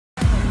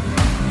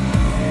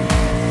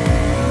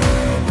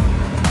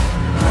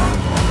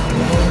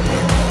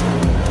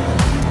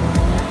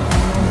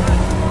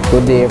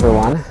day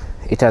everyone.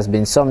 It has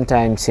been some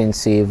time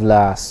since we've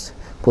last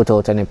put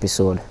out an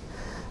episode,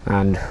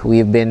 and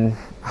we've been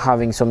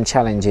having some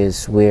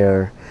challenges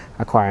where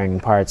acquiring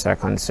parts are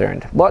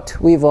concerned, but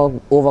we've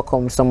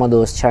overcome some of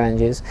those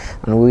challenges,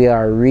 and we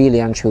are really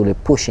and truly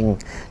pushing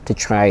to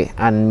try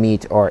and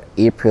meet our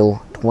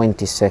April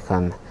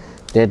 22nd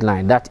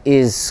deadline. That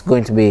is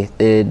going to be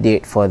the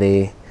date for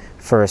the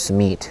first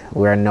meet.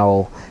 We are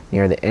now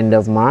near the end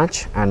of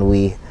March and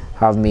we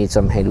have made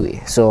some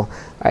headway, so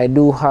I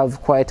do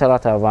have quite a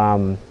lot of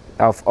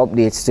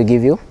updates to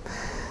give you.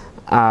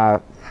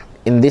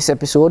 In this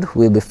episode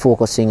we'll be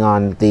focusing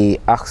on the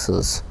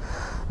AXLES.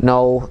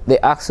 Now the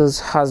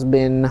AXLES has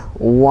been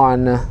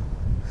one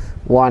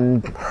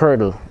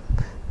hurdle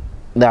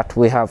that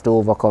we have to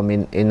overcome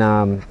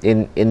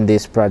in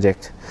this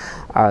project,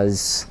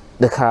 as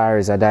the car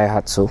is a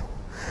Daihatsu.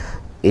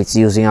 It's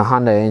using a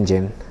Honda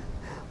engine,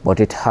 but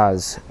it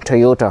has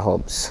Toyota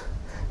hubs.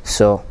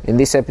 So in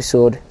this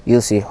episode you'll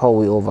see how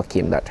we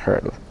overcame that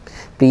hurdle.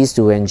 Please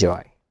do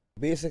enjoy.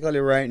 Basically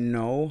right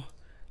now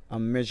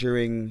I'm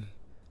measuring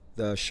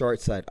the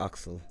short side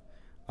axle,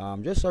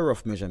 just a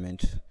rough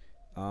measurement.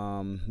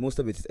 Most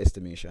of it is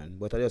estimation,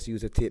 but I just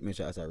use a tape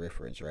measure as a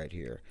reference right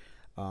here.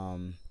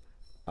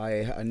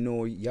 I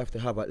know you have to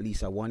have at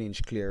least a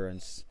 1-inch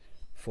clearance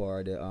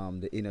for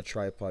the inner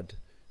tripod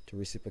to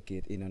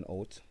reciprocate in and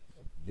out.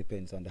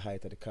 Depends on the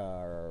height of the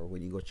car, or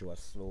when you go through a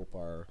slope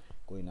or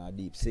going a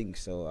deep sink,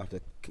 so I have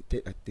to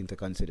take that into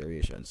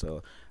consideration.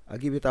 So I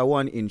give it a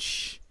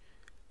 1-inch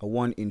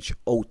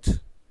out,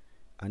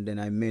 and then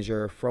I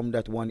measure from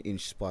that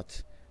 1-inch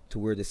spot to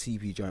where the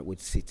CV joint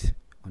would sit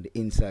on the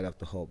inside of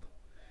the hub.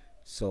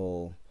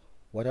 So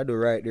what I do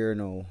right there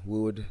now,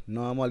 we're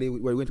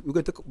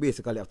going to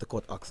basically have to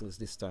cut axles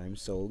this time.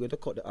 So we're going to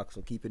cut the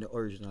axle, keeping the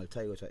original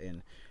Toyota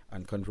in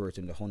and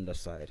converting the Honda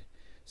side.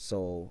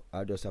 So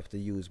I just have to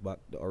use back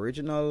the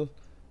original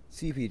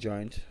CV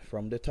joint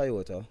from the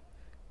Toyota,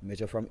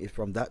 measure from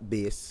that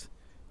base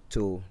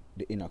to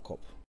the inner cup.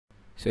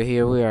 So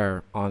here we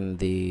are on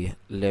the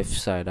left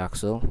side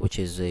axle, which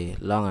is a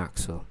long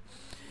axle.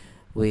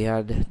 We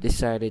had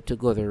decided to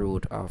go the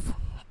route of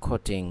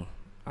cutting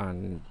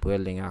and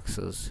welding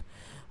axles,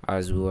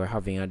 as we were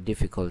having a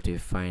difficulty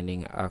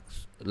finding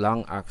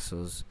long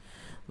axles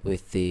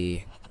with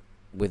the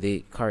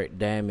correct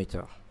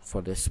diameter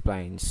for the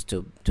splines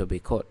to be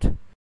cut.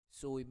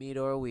 So we made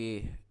our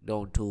way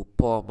down to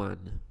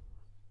Pullman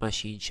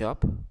machine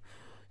shop.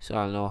 So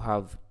I'll now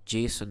have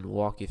Jason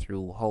walk you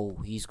through how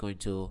he's going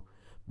to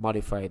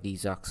modify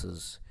these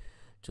axles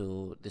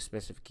to the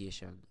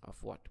specification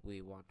of what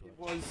we want to. It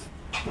was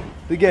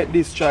to get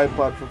this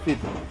tripod for fit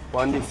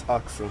on this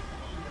axle,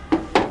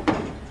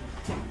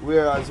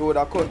 whereas would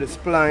I cut the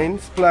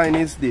spline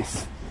is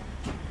this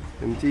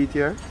them teeth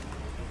here.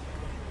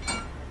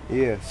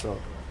 Yeah, so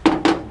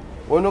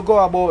when you go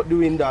about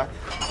doing that,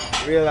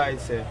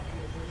 realize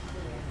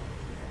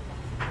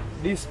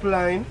this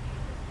spline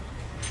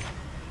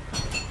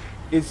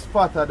is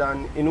fatter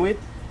than in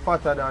width,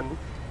 fatter than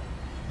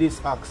this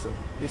axle.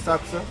 This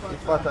axle is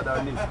fatter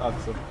than this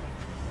axle.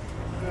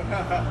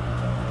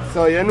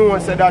 So you know,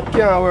 so that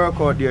can't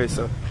work out there,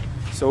 so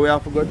we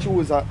have to go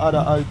choose another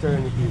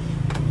alternative,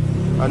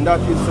 and that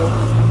is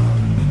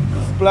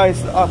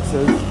splice the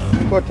axles,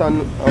 cut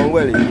and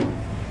weld it,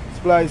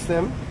 splice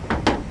them,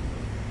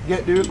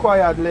 get the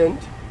required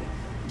length,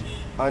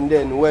 and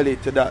then weld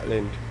it to that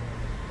length.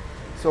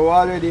 So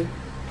already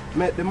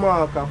make the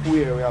mark of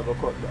where we have to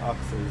cut the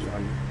axles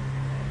and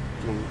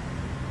things.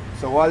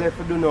 So all you have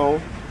to do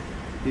now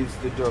is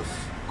to just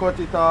cut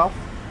it off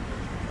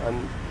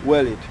and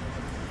weld it.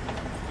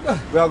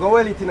 We are going to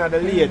weld it in the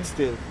lathe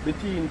still,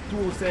 between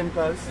two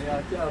centers,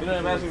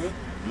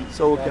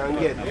 so we can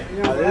get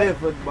a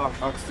leveled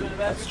back axle,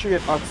 a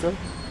straight axle.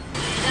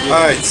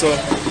 Alright, so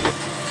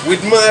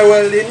with my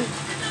welding,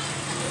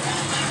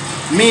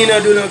 me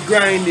not do no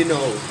grinding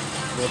out,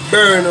 no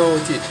burn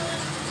out it,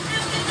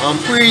 and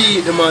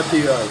preheat the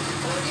material.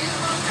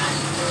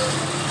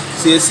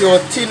 So you see how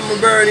thin me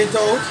burn it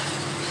out?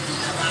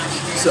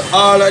 So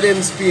all of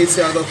them spaces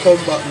are going to come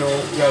back now.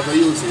 We are going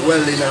to use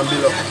welding and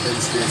build up them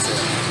spaces.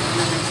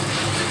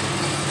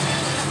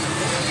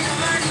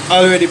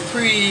 Already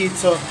preheat,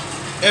 so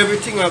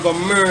everything are going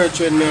to merge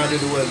when we do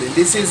the welding.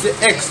 These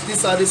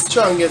are the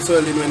strongest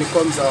welding when it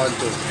comes down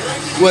to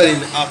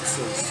welding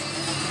axles.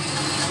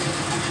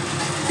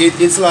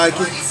 It's like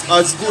it's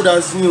as good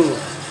as new.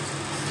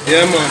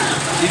 Yeah man,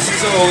 this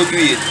is how we do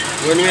it.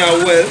 When we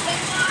are weld,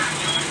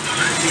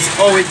 this is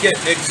how it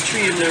gets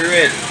extremely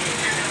red.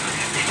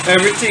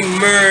 Everything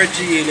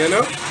merging, you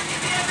know.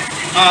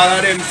 All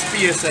of them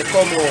spaces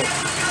come out.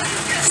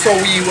 So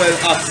we weld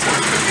axle.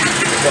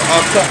 So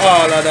after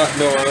all of that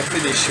now I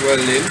finish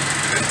welding.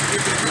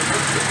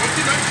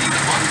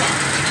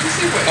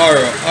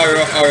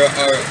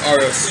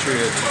 Arrow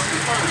straight.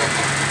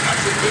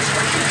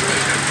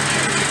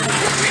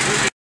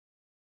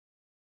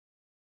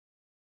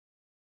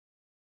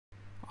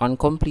 On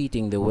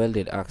completing the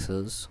welded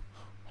axles,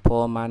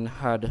 Pullman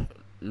had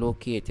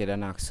located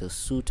an axle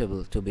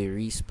suitable to be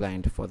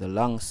resplined for the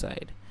long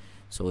side.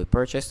 So we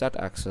purchased that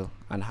axle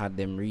and had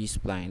them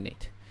respline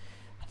it.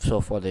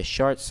 So for the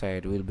short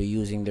side, we'll be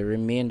using the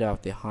remainder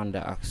of the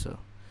Honda axle.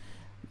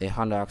 The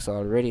Honda axle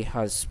already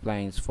has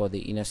splines for the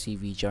inner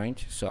CV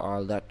joint, so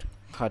all that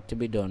had to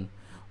be done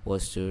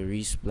was to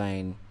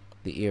respline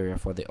the area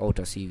for the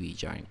outer CV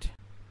joint.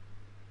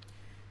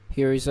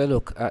 Here is a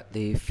look at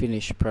the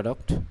finished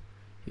product.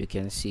 You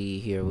can see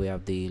here we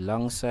have the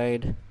long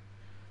side,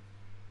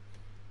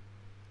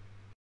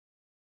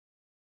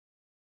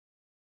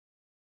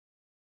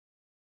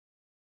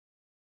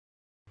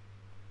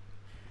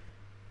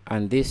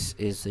 and this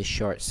is the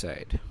short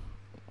side.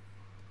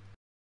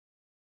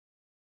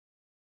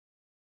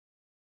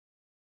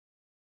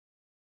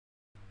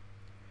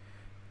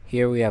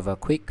 Here we have a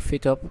quick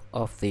fit up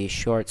of the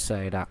short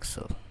side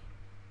axle.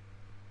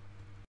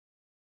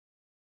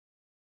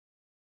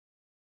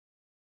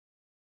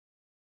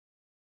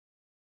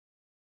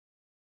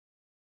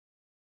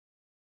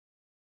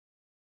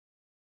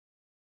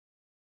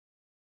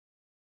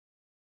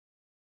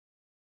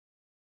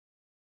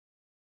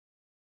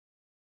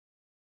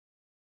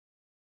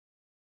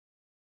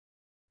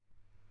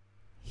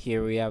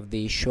 Here we have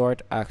the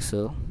short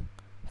axle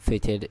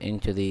fitted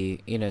into the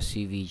inner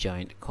CV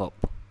joint cup.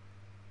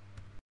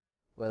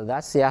 Well,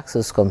 that's the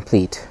axles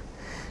complete.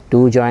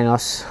 Do join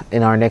us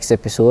in our next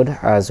episode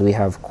as we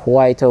have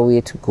quite a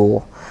way to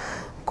go.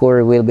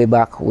 Corey will be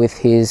back with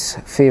his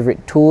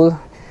favorite tool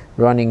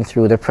running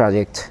through the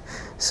project.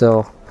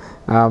 So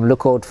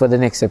look out for the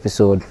next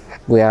episode.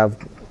 We have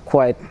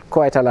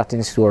quite a lot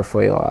in store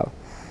for you all.